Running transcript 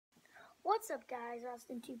What's up, guys?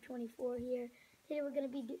 AustinTube24 here. Today we're going to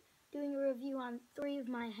be doing a review on 3 of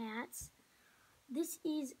my hats. This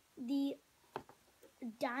is the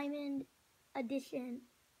Diamond Edition.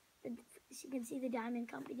 As you can see the Diamond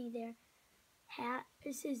Company there. Hat.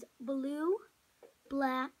 This is blue,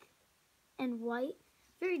 black, and white.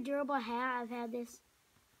 Very durable hat. I've had this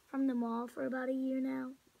from the mall for about a year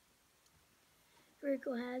now. Very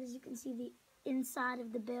cool hat. As you can see, the inside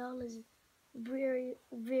of the bill is very,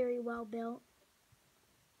 very well built.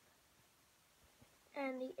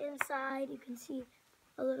 And the inside, you can see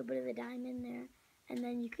a little bit of the diamond there. And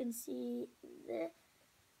then you can see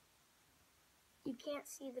you can't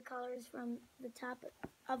see the colors from the top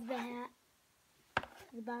of the hat to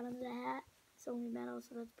the bottom of the hat. It's only metal,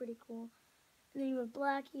 so that's pretty cool. And then you have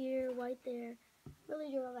black here, white there.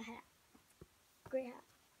 Really durable hat. Great hat.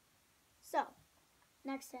 So,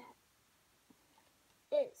 next hat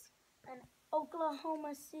is an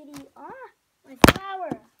Oklahoma City, my flower.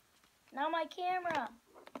 Now my camera.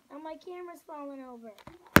 Now my camera's falling over.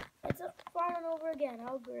 It's falling over again.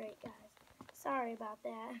 Oh, great, guys. Sorry about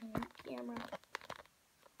that. Camera.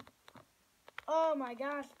 Oh, my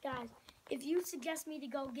gosh, guys. If you suggest me to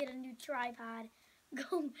go get a new tripod,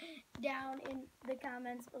 go down in the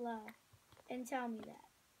comments below and tell me that.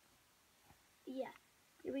 Yeah.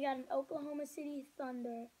 Here we got an Oklahoma City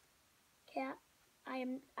Thunder cap. I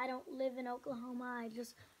don't live in Oklahoma. I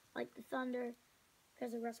just like the Thunder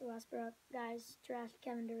because of Russell Westbrook. Guys, trash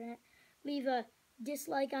Kevin Durant. Leave a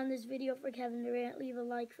dislike on this video for Kevin Durant. Leave a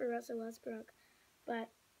like for Russell Westbrook. But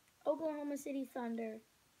Oklahoma City Thunder,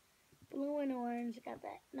 blue and orange. Got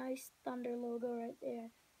that nice Thunder logo right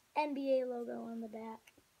there. NBA logo on the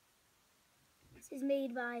back. This is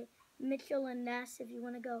made by Mitchell & Ness. If you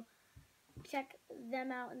want to go check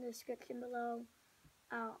them out in the description below,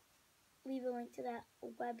 I'll leave a link to that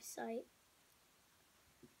website.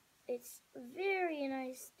 It's very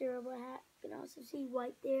nice, durable hat. You can also see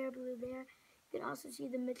white there, blue there. You can also see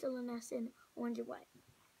the Mitchell & Ness in orange and white.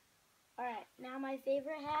 Alright, now my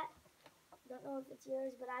favorite hat. Don't know if it's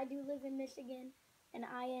yours, but I do live in Michigan, and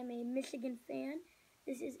I am a Michigan fan.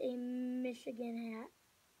 This is a Michigan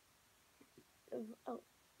hat. A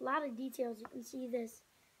lot of details. You can see this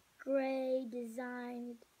gray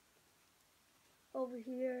designed over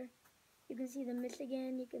here. You can see the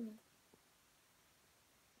Michigan. You can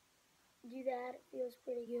do that. It feels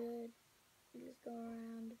pretty good. You just go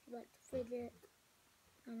around. If you like to fidget,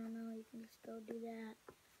 I don't know, you can just go do that.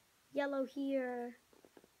 Yellow here,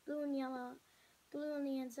 blue and yellow, blue on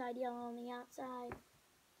the inside, yellow on the outside,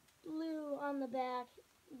 blue on the back,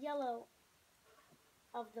 yellow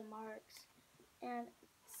of the marks, and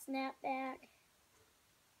snapback.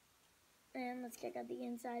 And let's check out the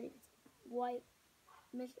inside. It's white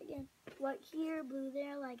Michigan, white here, blue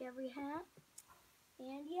there, like every hat.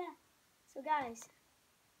 And yeah, so guys,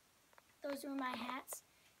 those were my hats.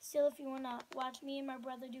 Still, if you want to watch me and my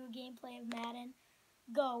brother do a gameplay of Madden,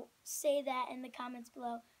 go say that in the comments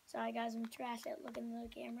below. Sorry guys, I'm trash at looking at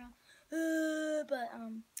the camera.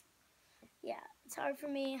 Yeah, it's hard for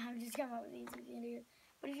me. I'm just coming up with these videos.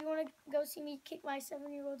 But if you want to go see me kick my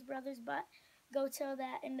 7-year-old brother's butt, go tell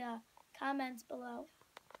that in the comments below.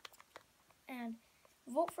 And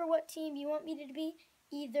vote for what team you want me to be,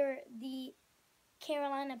 either the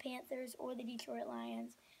Carolina Panthers or the Detroit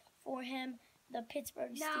Lions. For him, the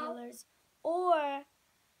Pittsburgh Steelers or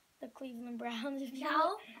the Cleveland Browns.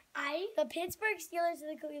 The Pittsburgh Steelers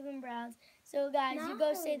or the Cleveland Browns. So guys, you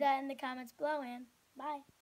go say that in the comments below, and bye.